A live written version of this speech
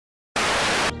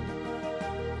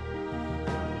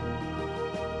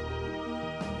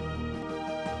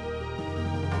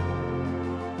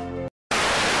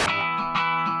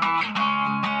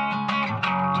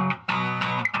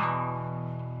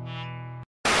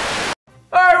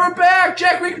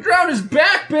Jack Reaker Drown is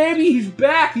back, baby! He's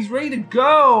back! He's ready to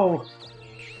go!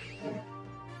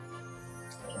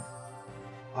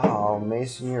 Oh,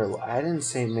 Mason, I didn't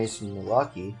say Mason, you're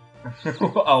lucky.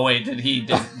 Oh, wait,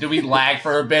 did we lag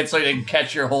for a bit so he didn't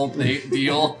catch your whole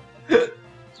deal?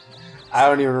 I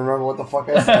don't even remember what the fuck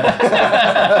I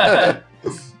said.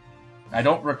 I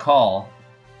don't recall.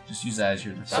 Just use that as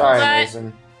your... Sorry,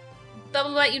 Mason.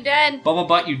 Bubble Butt, you dead. Bubble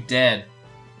Butt, you dead.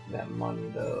 That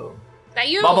money, though. That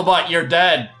you? Bubble Butt, you're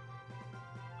dead.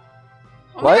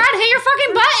 Oh my god, hit your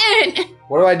fucking button!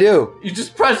 What do I do? You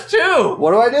just pressed 2!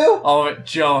 What do I do? Oh,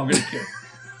 Joe, I'm gonna kill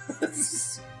you.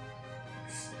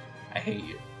 I hate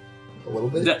you. A little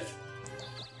bit?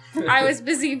 I was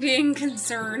busy being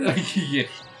concerned. Yeah.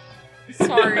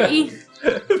 Sorry.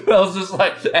 I was just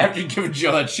like, after you give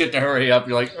Joe that shit to hurry up,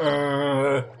 you're like,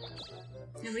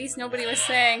 At least nobody was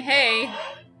saying, hey,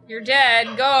 you're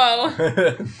dead, go.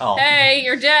 Oh. Hey,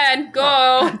 you're dead, go.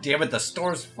 God damn it, the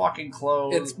store's fucking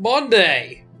closed. It's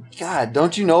Monday. God,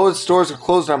 don't you know the stores are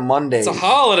closed on Mondays? It's a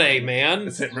holiday, man.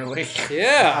 Is it really?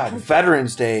 Yeah. God,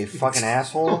 Veterans Day, fucking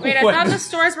asshole. Wait, I thought the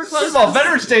stores were closed First of all,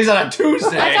 Veterans Day's on a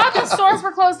Tuesday. I thought the stores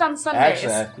were closed on Sundays.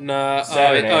 Actually, Nah,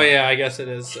 Saturday. oh yeah, I guess it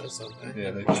is Sunday.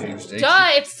 Yeah, they changed it. Duh,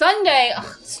 it's Sunday. Ugh,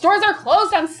 stores are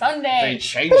closed on They Sunday.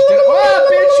 changed it. Oh,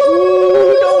 bitch!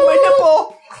 Ooh, no, my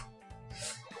nipple!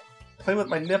 Play with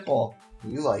my nipple.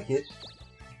 you like it.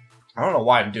 I don't know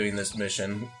why I'm doing this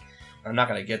mission. I'm not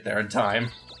gonna get there in time.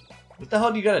 What the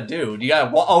hell do you gotta do? You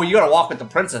gotta you gotta walk with the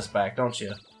princess back, don't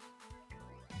you?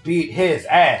 Beat his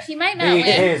ass. He might not Beat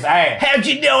win. his ass. How'd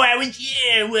you know I was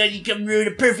here? Well, you come ruin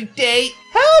a perfect day.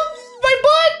 Help! My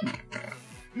butt!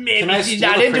 Maybe Can I she's steal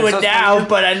not the into it princess now, from you?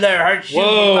 but I let her shoot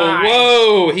Whoa, mine.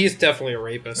 whoa, he's definitely a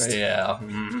rapist. Yeah.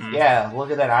 Mhm. Yeah,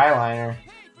 look at that eyeliner.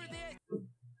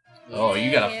 Oh,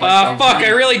 you gotta fight Ah, fuck, somebody. I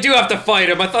really do have to fight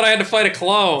him. I thought I had to fight a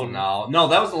clone. No,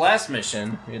 that was the last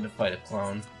mission. You had to fight a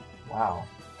clone. Wow.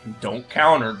 Don't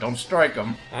counter, don't strike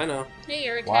him. I know. Hey,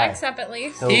 your Why? attack's up at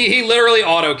least. So- He literally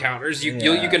auto counters. You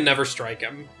Yeah. can never strike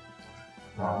him.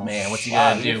 Oh man, what's he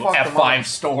Wow, gonna you do? fucked him F5 up.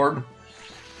 stored.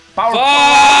 Power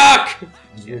Fuck!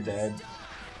 You're dead.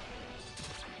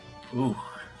 Ooh.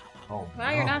 Oh, Wow,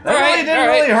 you're not That dead. really didn't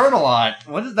alright. really hurt a lot.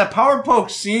 What is that power poke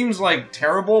seems like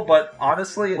terrible, but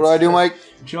honestly, it's What do I do, Mike?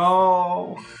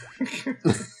 Joe.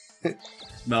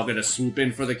 Mel gonna swoop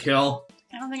in for the kill.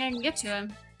 I don't think I can get to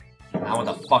him. Not with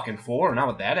a fucking 4, not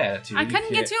with that attitude. I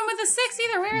couldn't get to him with a 6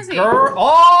 either. Where is he? Girl.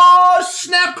 Oh,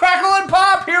 snap, crackle, and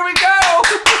pop! Here we go!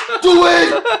 Do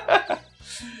it!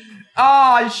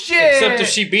 Oh, shit! Except if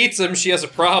she beats him, she has a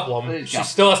problem. She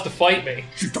still has to fight me.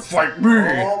 You have to fight me!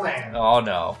 Oh, man. Oh,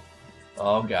 no.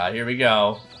 Oh, God, here we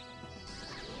go.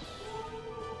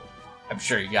 I'm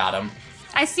sure you got him.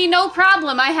 I see no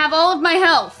problem. I have all of my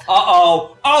health.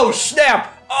 Uh-oh. Oh,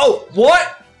 snap! Oh,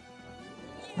 what?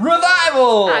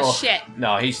 Revival! Ah, shit.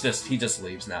 No, he just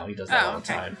leaves now. He does that all the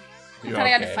okay. time. I You're thought I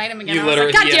had to okay. fight him again. You I was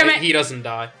literally, like, God damn it! he doesn't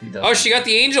die. He doesn't. Oh, she got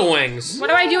the angel wings. What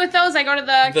do I do with those? I go to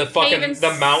the The cave fucking in,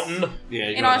 the mountain. Yeah,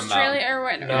 you in go to the Australia or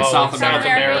what? No, In South South America.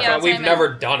 America. Yeah, that's We've what I meant.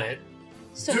 never done it.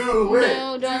 So, Do it.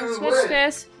 no, don't Do switch it.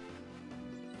 this.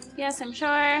 Yes, I'm sure.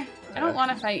 I don't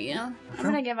want to fight you. I'm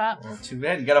gonna give up. Well, too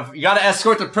bad. You gotta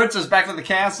escort the princess back to the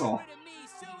castle.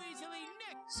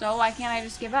 So why can't I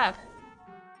just give up?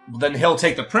 Well, then he'll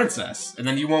take the princess, and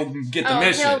then you won't get the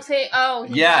mission. He'll take. Oh,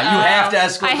 Yeah, you have to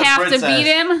escort I the have princess. to beat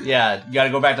him. Yeah, you gotta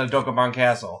go back to the Dokapon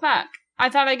Castle. Fuck! I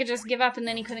thought I could just give up and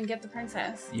then he couldn't get the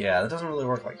princess. Yeah, that doesn't really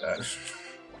work like that.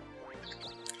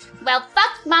 Well,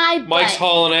 fuck my butt. Mike's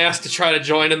hauling ass to try to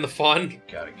join in the fun.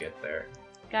 Gotta get there.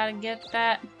 Gotta get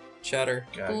that. Cheddar.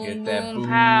 Gotta Boom, get that boom,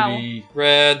 pow. booty.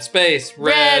 Red space.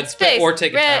 Red space. Or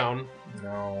take red. a town.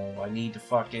 No, I need to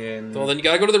fucking... Well, then you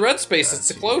gotta go to the red space. It's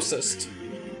the closest.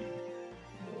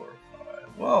 4,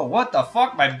 5. Whoa, what the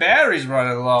fuck? My battery's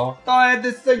running low. I thought I had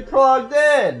this thing plugged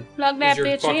in. Plug Is that your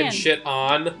bitch fucking in. shit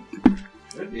on?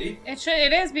 Could be. It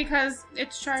is because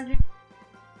it's charging.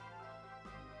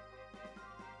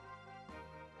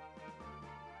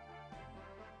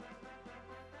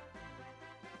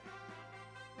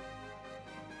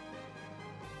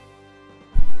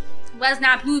 Was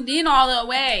not plugged in all the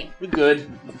way. We're good.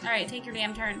 All right, take your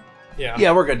damn turn. Yeah.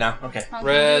 Yeah, we're good now. Okay.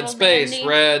 Red space.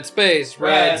 Red space.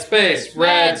 Red space.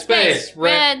 Red space.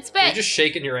 Red You're space. just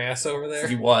shaking your ass over there.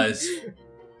 He was.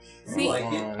 See,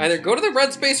 Either go to the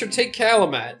red space or take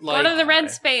Calumet. Like, go to the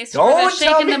red space. for Don't the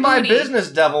tell shaking me the my booty.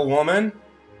 business, devil woman.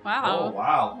 Wow.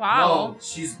 wow. Wow. No,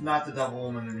 she's not the devil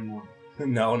woman anymore.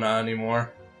 No, not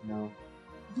anymore. No.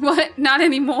 What? Not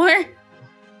anymore?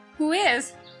 Who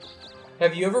is?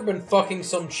 Have you ever been fucking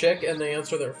some chick and they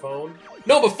answer their phone?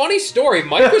 No, but funny story.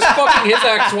 Mike was fucking his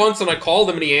ex once, and I called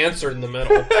him, and he answered in the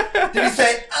middle. Did he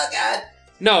say, oh god?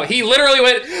 No, he literally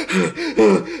went,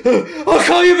 I'll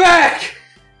call you back!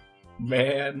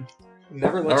 Man.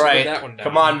 Never let All you right, live that one down.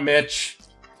 come on, Mitch.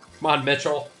 Come on,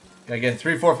 Mitchell. Gotta get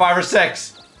 3, 4, 5, or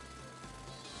 6.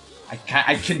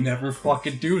 I can never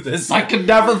fucking do this. I can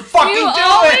never fucking do You it.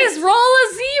 always roll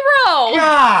a 0.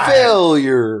 God.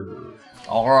 Failure.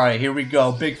 All right, here we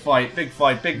go. Big fight, big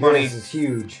money. This is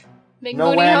huge. Big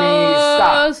No booty whammies,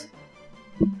 stop. hoes.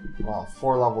 Well,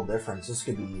 4-level difference. This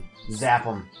could be zap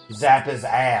him. Zap his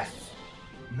ass.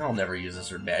 I'll never use this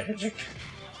for magic.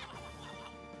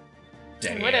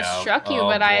 Damn. Would have struck you, Oh,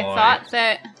 but I boy. thought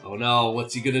that. Oh no,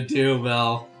 what's he gonna do,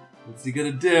 Mel? What's he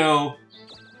gonna do?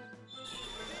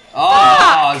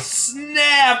 Oh,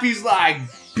 snap! He's like,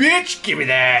 bitch, give me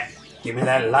that. Give me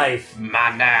that life.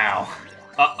 Mine now.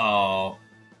 Uh-oh.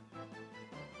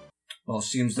 Well,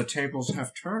 seems the tables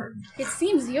have turned. It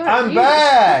seems you're. I'm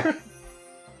back!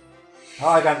 Oh,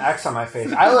 I got an X on my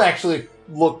face. I actually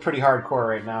look pretty hardcore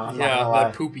right now. I'm not Yeah, gonna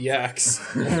that poopy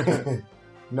X. lie.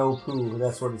 No poo,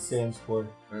 that's what it stands for.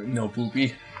 No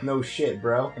poopy. No shit,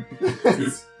 bro.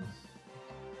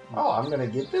 Oh, I'm gonna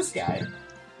get this guy.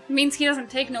 Means he doesn't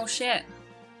take no shit.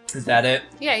 Is that it?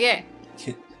 Yeah, yeah.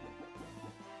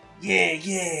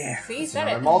 Yeah. See, he It's said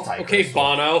another it. multi. Okay,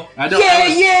 Bono. I know.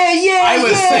 Yeah. I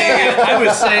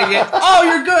was saying it. Oh,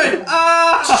 you're good.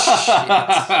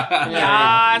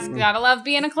 Yes, gotta love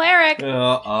being a cleric.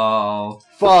 Uh-oh.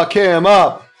 Fuck him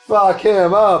up. Fuck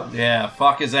him up. Yeah,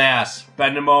 fuck his ass.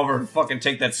 Bend him over and fucking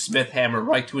take that smith hammer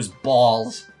right to his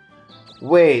balls.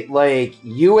 Wait, like,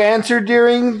 you answered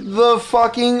during the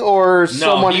fucking, or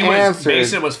someone answered?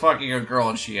 Mason was fucking a girl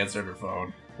and she answered her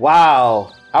phone.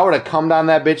 Wow. I would have cummed on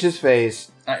that bitch's face.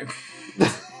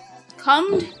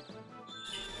 Cummed?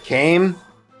 Came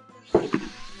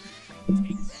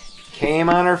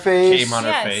on her face. Came on her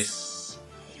Yes. face.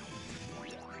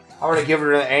 I would have given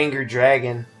her an angry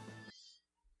dragon.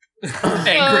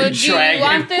 Angry so, do dragon. you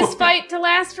want this fight to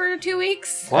last for 2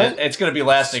 weeks? What? It's gonna be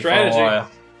lasting Strategy. for a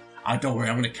while. Don't worry,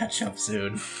 I'm gonna catch up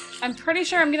soon. I'm pretty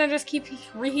sure I'm gonna just keep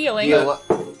rehealing.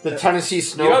 The Tennessee You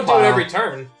snowplow. don't do it every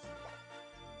turn.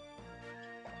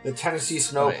 The Tennessee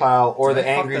snowplow or Did the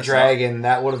I fuck angry this dragon.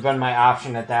 That would have been my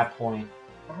option at that point.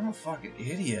 I'm a fucking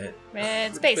idiot.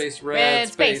 Red space. Space, Red red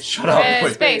space. space. Shut up. Red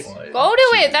Wait, space. wait. Go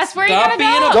to it. That's where Stop you being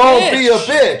gotta a go. Don't bitch. be a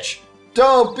bitch.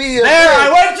 Don't be a There, I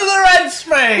bitch. went to the red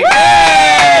space!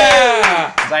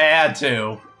 Yeah! 'Cause I had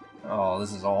to. Oh,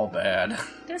 this is all bad.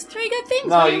 There's 3 good things.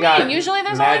 No, what do you you got mean? Usually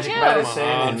there's magic only 2. medicine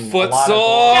and a Foot lot of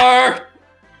sore!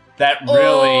 That Oh,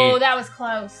 really that was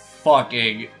close.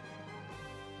 fucking...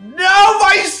 No,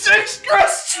 my 6th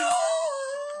crystal!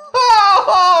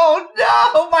 Oh,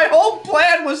 no! My whole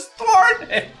plan was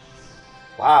thwarted!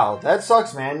 Wow, that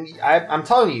sucks, man. I'm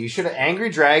telling you, you should have angry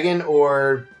dragon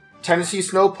or Tennessee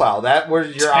snowplow. That were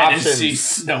your Tennessee options.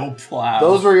 snowplow.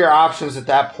 Those were your options at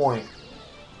that point.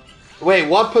 Wait,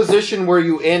 what position were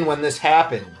you in when this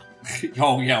happened?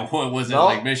 Oh, yeah, what was it? No.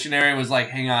 Like, missionary was like,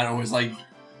 hang on, or was like,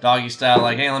 doggy style,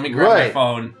 like, hey, let me grab my Right.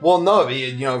 phone. Well, no,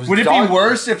 it was Would it dog- be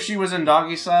worse if she was in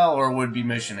doggy style, or would it be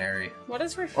missionary? What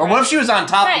is refresh? Or what if she was on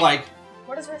top, Right. like...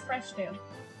 What does refresh do?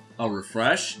 A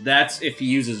refresh? That's if he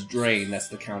uses drain, that's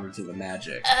the counter to the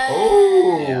magic.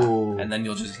 Oh. And then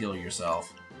you'll just heal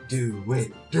yourself. Do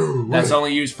it. Do That's it.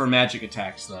 only used for magic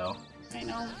attacks, though. I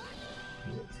know.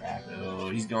 Oh,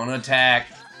 he's gonna attack.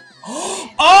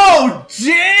 Oh,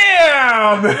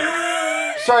 damn!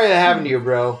 Sorry that happened to you,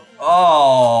 bro.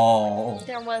 Oh,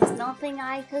 There was nothing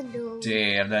I could do.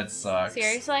 damn, that sucks.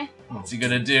 Seriously? What's he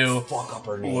gonna do? Fuck up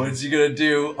her name. What's he gonna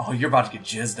do? Oh, you're about to get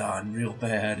jizzed on real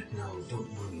bad. No, don't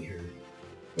money her.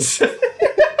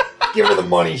 Give her the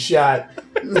money shot.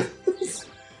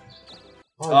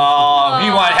 Oh, he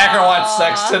want Hacker wants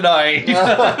sex tonight.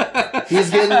 He's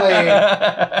getting laid.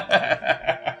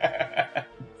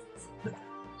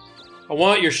 I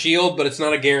want your shield, but it's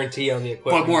not a guarantee on the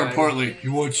equipment. But more bag. importantly, he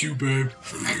wants you, babe.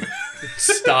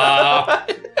 Stop.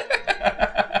 What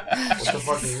the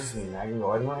fuck does this mean? I can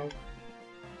go anywhere?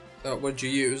 What'd you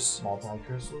use?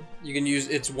 Multi-crystal? You can use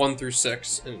it's 1 through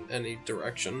 6 in any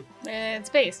direction. Red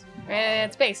space.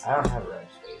 Red space. I don't have a red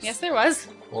space. Yes, there was.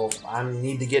 Well, I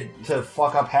need to get to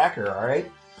fuck up Hacker, alright?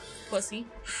 Pussy.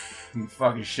 You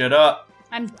fucking shit up.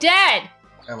 I'm dead!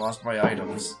 I lost my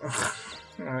items.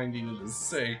 I needed a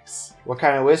 6. What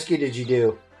kind of whiskey did you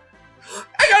do?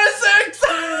 I got a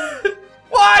 6!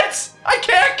 What? I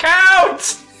can't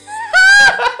count!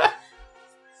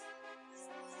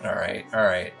 Alright,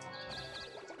 alright.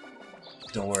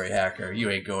 Don't worry, Hacker. You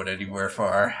ain't going anywhere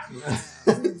far.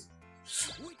 We're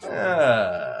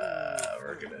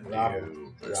gonna do... Rob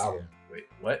him. Wait,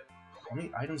 How many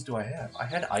items do I have? I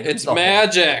had items. It's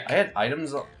magic. I had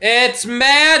items. It's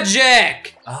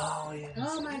magic. Oh yeah.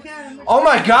 Oh my god. Oh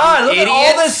my god! Look at all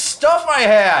Idiot. this stuff I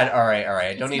had. All right.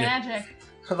 I don't need magic.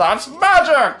 it. That's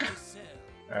magic.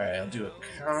 All right. I'll do it.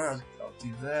 I'll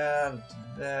do that. I'll do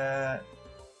that.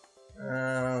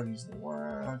 I'll use the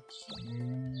watch.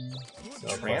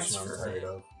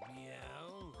 Transfer.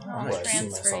 I'm gonna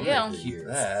transfer you. Keep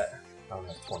that. I don't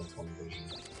have 20/20 vision.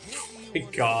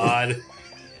 God.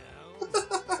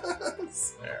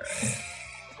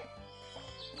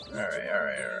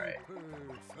 Alright.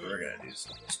 We're gonna do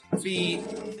some feet.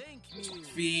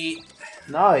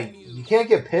 No, you can't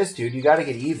get pissed, dude. You gotta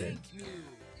get even.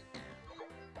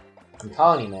 I'm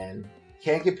telling you, man.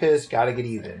 Can't get pissed, gotta get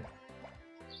even.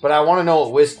 But I want to know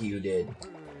what whiskey you did.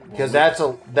 Because that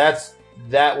will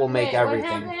make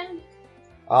everything. What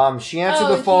happened? She answered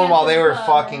Oh, the phone she while they answered were the phone.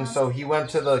 fucking, so he went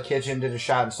to the kitchen, did a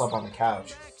shot, and slept on the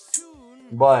couch.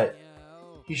 But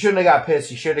he shouldn't have got pissed.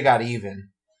 He should have got even.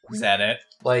 Is that it?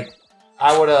 Like,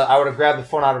 I would have grabbed the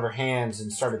phone out of her hands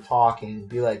and started talking.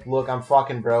 Be like, look, I'm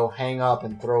fucking bro. Hang up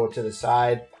and throw it to the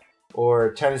side.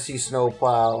 Or Tennessee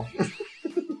snowplow.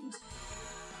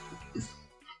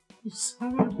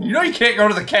 You know you can't go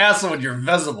to the castle when you're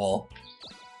invisible.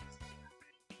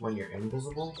 When you're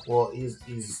invisible? Well, he's...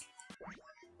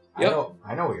 Yep.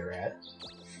 I know where you're at.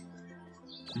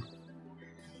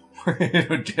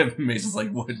 Mason's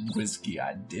like, what whiskey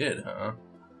I did, huh?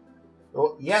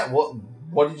 Well, yeah,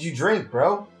 what did you drink,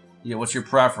 bro? Yeah, what's your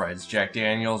preference? Jack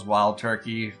Daniels, Wild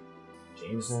Turkey,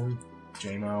 Jameson.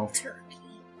 JMO? Turkey.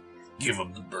 Give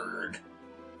him the bird.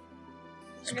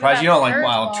 Surprised you don't like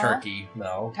Wild Turkey,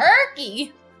 no.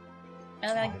 Turkey.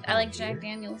 I like Jack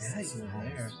Daniels.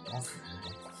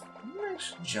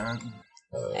 John.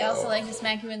 I also like to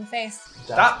smack you in the face.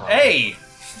 Stop! Hey!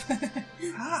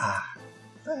 Ah!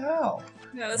 What the hell?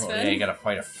 That was Oh, fun. yeah, you gotta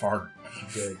fight a fart.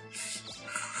 Good.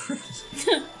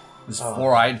 This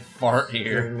four-eyed fart Giving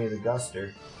here. me the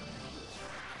guster.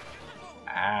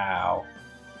 Ow.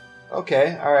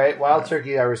 Okay, alright. Wild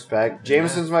turkey, I respect.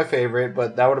 Jameson's my favorite,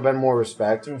 but that would have been more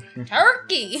respect.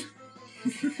 Turkey.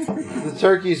 The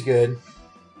turkey's good.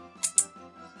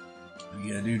 What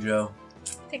you gonna do, Joe?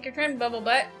 Take your turn, bubble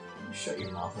butt. You shut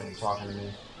your mouth when you're talking to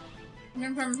me.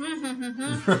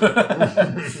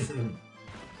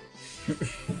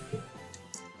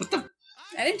 What the?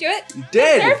 I didn't do it. You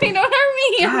did! Turkey, don't hurt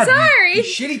me. I'm God, sorry. you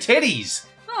shitty titties!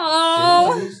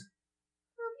 Oh,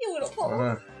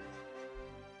 beautiful.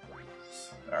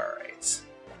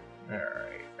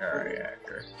 Alright,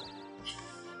 actor.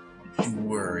 Don't you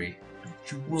worry.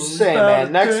 Say,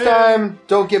 man, next time,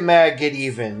 don't get mad, get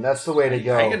even. That's the way to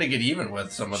go. I ain't gonna get even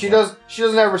with someone. She doesn't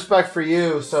have respect for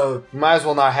you, so you might as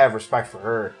well not have respect for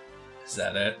her. Is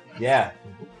that it? Yeah.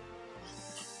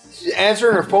 She's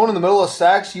answering her phone in the middle of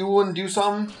sex, you wouldn't do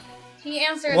something? He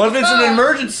answered What the if it's phone. an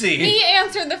emergency? He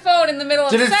answered the phone in the middle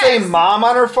of Did it sex. say mom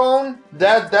on her phone?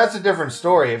 That's a different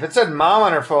story. If it said mom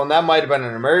on her phone, that might have been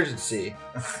an emergency.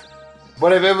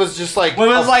 But if it was just like...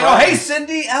 Well, it was like, friend- oh, hey,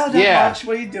 Cindy! Oh, not Yeah. much.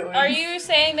 What are you doing? Are you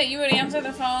saying that you would answer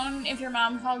the phone if your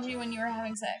mom called you when you were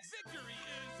having sex?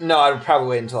 No, I would probably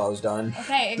wait until I was done.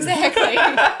 Okay, exactly.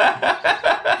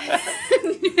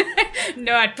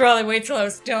 No, I'd probably wait till I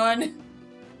was done.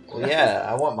 Well, yeah,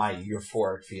 I want my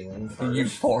euphoric feeling. The first.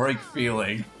 euphoric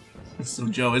feeling. So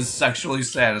Joe is sexually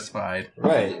satisfied.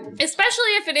 Right.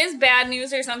 Especially if it is bad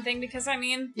news or something, because I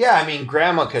mean... Yeah, I mean,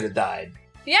 grandma could have died.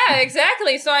 Yeah,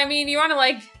 exactly. So I mean, you want to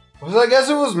like... Because I guess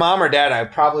if it was mom or dad, I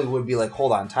probably would be like,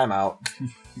 hold on, time out.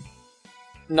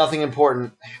 Nothing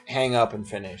important, hang up and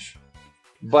finish.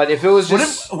 But if it was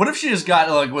just... What if she just got,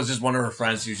 like, was just one of her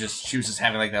friends who she was just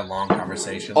having, like, that long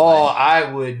conversation? Oh, like,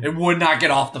 I would... it would not get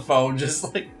off the phone,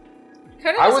 just, like...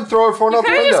 I would throw her phone out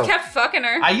the You could have window. just kept fucking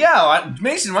her.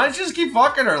 Mason, why don't you just keep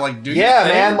fucking her? Like, do your Yeah,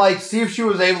 thing. man, like, see if she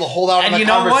was able to hold out And on the you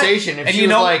know what? conversation. If And she you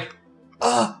was know- like,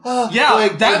 Yeah,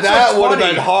 like, that's that what's would have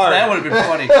funny. been hard. That would have been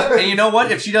funny. And you know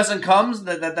what? If she doesn't come,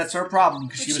 that's her problem.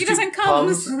 If she doesn't come,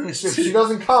 If she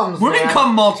doesn't come, Women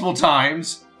come multiple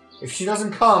times. If she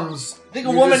doesn't come, I think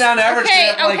a woman on average okay,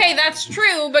 can have, like, okay, that's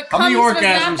true. But how many comes was not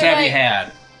orgasms the, have like, you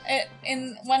had?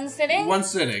 In one sitting? One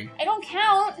sitting. I don't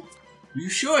count. You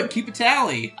should keep a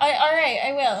tally. All right,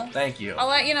 I will. Thank you. I'll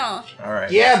let you know. All right.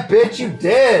 yeah, bitch, you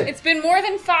did. It's been more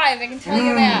than 5. I can tell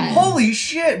you that. Holy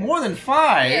shit! More than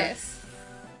 5. Yes.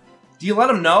 Do you let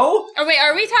them know? Oh wait,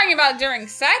 are we talking about during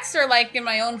sex or like in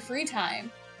my own free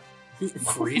time?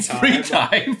 Free time. Free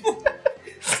time.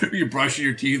 You're brushing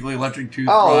your teeth with electric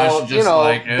toothbrush. Oh, well, just you know,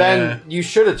 like, then you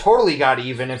should have totally got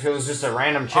even if it was just a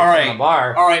random chick All right. from the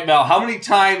bar. All right, Mel. How many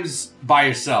times by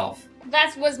yourself?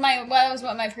 That was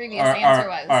what my previous answer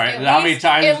was. All right, how many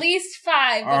times? At least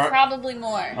 5, but probably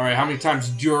more. All right, how many times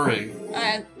during?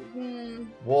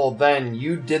 Well, then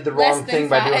you did the wrong thing 5.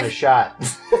 by doing a shot.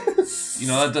 You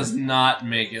know, that does not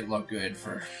make it look good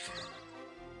for...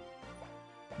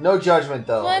 No judgment,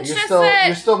 though. Well,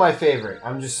 you're still my favorite.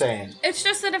 I'm just saying. It's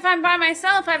just that if I'm by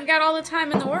myself, I've got all the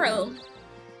time in the world.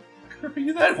 Are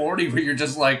you that horny where you're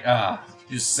just like,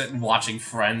 just sitting watching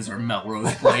Friends or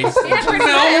Melrose Place? Yeah,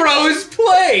 Melrose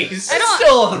Place! I don't-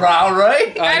 Still around,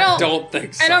 right? I don't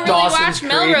think so. I don't really Dawson's watch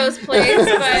Creek. Melrose Place,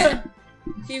 but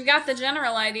you've got the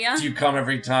general idea. Do you come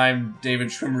every time David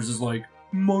Schwimmers is like,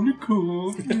 Monica?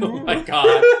 Oh my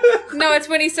god. No, it's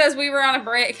when he says we were on a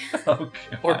break. Okay.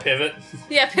 Or Pivot.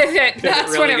 Yeah, Pivot.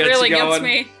 That's when it really you gets going.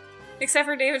 me. Except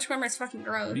for David Schwimmer's fucking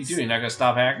gross. What are you doing? You're not gonna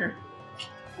stop Hacker?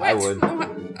 I would.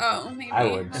 Oh, maybe. I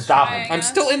would. I'll Stop try, him. I I'm guess.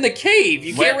 still in the cave.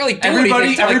 You can't really do everybody,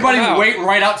 anything. everybody wait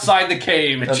right outside the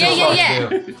cave. That's Yeah, what yeah, I'm yeah. about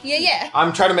to do. Yeah.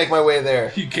 I'm trying to make my way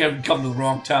there. You can't come to the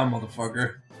wrong town,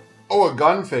 motherfucker. Oh, a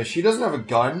gunfish. He doesn't have a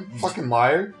gun. Fucking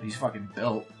liar. He's fucking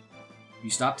built. You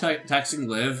stop texting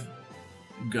Liv.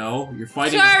 Go. You're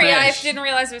fighting Sorry, a I fish. didn't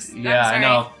realize it was. Yeah, I'm sorry. I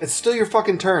know. It's still your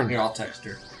fucking turn. Here, I'll text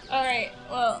her. Alright,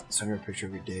 well. Send her a picture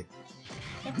of your dick.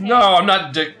 Okay. No, I'm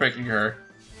not dick picking her.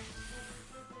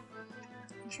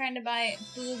 I'm trying to buy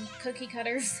boob cookie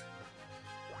cutters.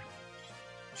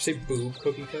 Say boob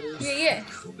cookie cutters? Yeah.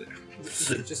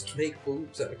 Just make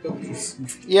boobs out of cookies.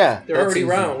 Yeah. They're that's already easy.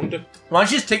 round. Why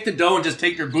don't you just take the dough and just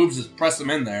take your boobs and press them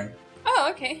in there? Oh,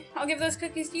 okay. I'll give those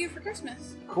cookies to you for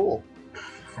Christmas. Cool.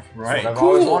 Right. That's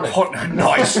what I've always wanted. Oh,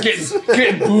 nice.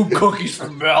 Getting boob cookies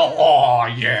from Mel. Oh,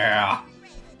 yeah.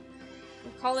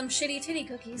 We'll call them shitty titty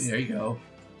cookies. There you go.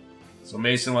 So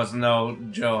Mason wants to know,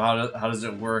 Joe, how does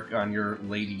it work on your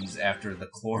ladies after the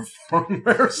chloroform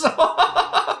wears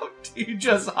off? Do you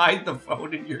just hide the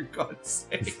phone in your guts?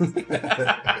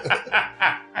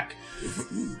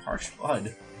 Harsh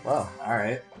bud. Well,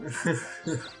 alright.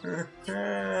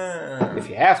 If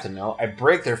you have to know, I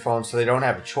break their phone so they don't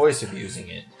have a choice of using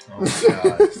it. Oh my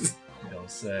god. You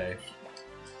don't say.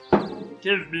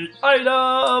 Give me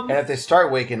item! And if they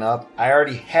start waking up, I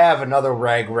already have another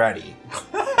rag ready.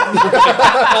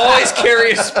 Always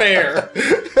carry a spare.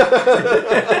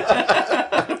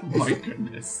 My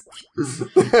goodness.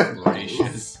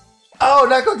 Gracious. Oh,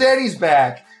 Knuckle Danny's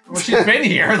back. Well, she's been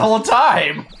here the whole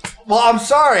time. Well, I'm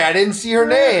sorry, I didn't see her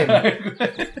name.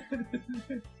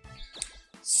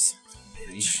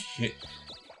 Shit.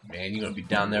 Man, you're gonna be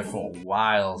down there for a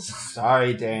while.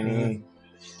 Sorry, Danny.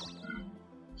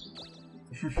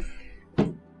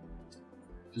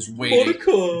 Just waiting.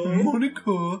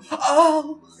 Monica.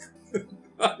 Oh.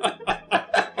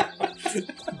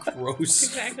 Gross.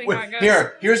 Exactly Wait, how it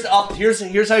goes.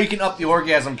 here's how you can up the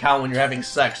orgasm count when you're having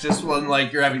sex. Just when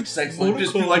like you're having sex, like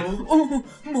just be like, oh,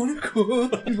 Monica,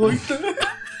 you like that?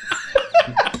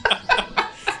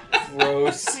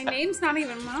 Gross. My name's not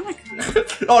even Monica.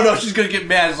 Oh no, she's gonna get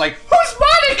mad. It's like, who's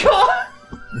Monica?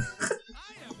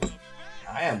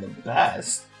 I am the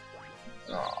best.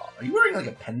 Oh, are you wearing like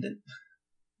a pendant?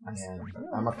 I am.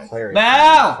 I'm a cleric.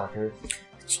 Now! motherfucker.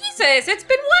 Jesus, it's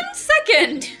been 1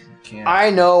 second. Can't. I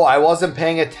know, I wasn't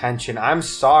paying attention. I'm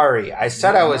sorry. I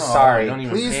said I was No, sorry. don't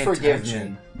even Please pay forgive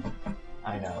attention. me.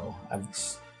 I know.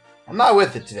 I'm not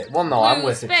with it today. Well, no, I'm Blue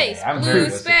with space. it today. I'm Blue very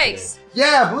with space. it today.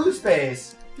 Yeah, blue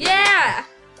space. Yeah.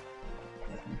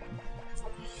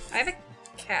 I have a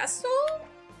castle?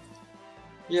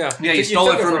 Yeah. Yeah, you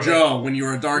stole it from Joe when you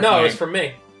were a dark No, knight. it was from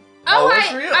me. Oh, it was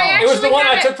for you? I Oh. actually It was the one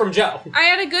I had took from Joe. I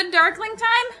had a good Darkling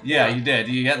time? Yeah, you did.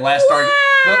 You had last dark.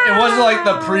 It wasn't like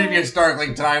the previous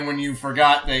Darkling time when you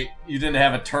forgot that you didn't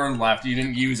have a turn left. You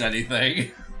didn't use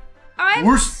anything. I'm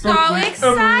Worst so Darkling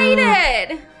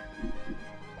excited!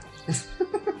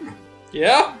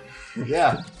 Yeah?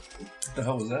 Yeah. What the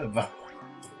hell was that about?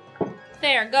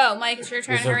 There, go, Mike. It's your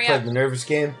turn. Just ever Hurry played up. the nervous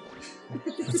game?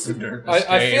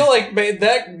 I feel like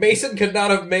that Mason could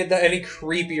not have made that any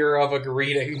creepier of a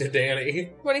greeting to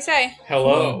Danny. What'd he say?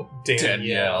 Hello, Danielle.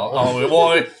 Danielle. Oh,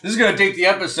 well, this is going to take the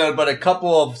episode, but a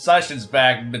couple of sessions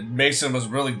back, Mason was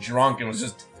really drunk and was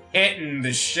just hitting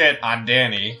the shit on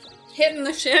Danny. Hitting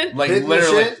the shit? Like, Hitting the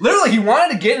literally. shit? Literally, he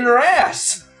wanted to get in her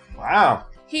ass. Wow.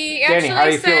 He Danny, actually how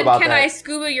do you feel said, about can that? I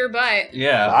scuba your butt?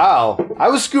 Yeah. Wow. I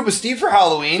was Scuba Steve for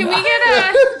Halloween. Can we get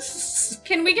a...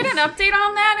 Can we get an update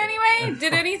on that anyway?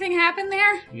 Did anything happen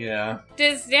there? Yeah.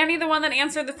 Is Danny the one that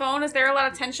answered the phone? Is there a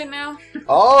lot of tension now?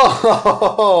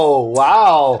 Oh,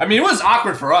 wow. I mean, it was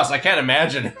awkward for us. I can't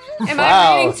imagine. Am Wow.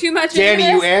 I reading too much Danny,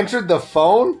 into you this? answered the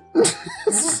phone?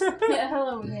 Yeah,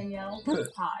 hello, Danielle.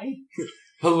 Hi.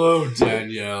 Hello,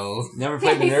 Danielle. Never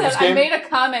played the He nervous said, I game? made a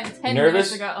comment 10 Nervous?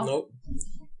 minutes ago. Nope.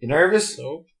 You nervous?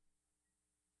 Nope.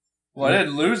 Well, I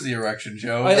didn't lose the erection,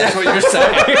 Joe. That's what you're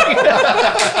saying.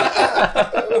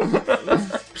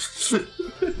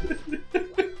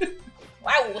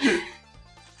 Wow.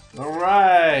 All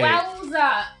right.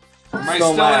 Wowza. Am I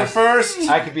still in first?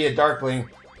 I could be a Darkling.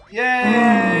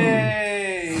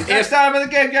 Yay! Next time on the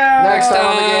Game Couch! Next time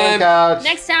on the Game Couch.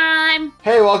 Next time.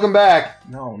 Hey, welcome back.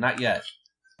 No, not yet.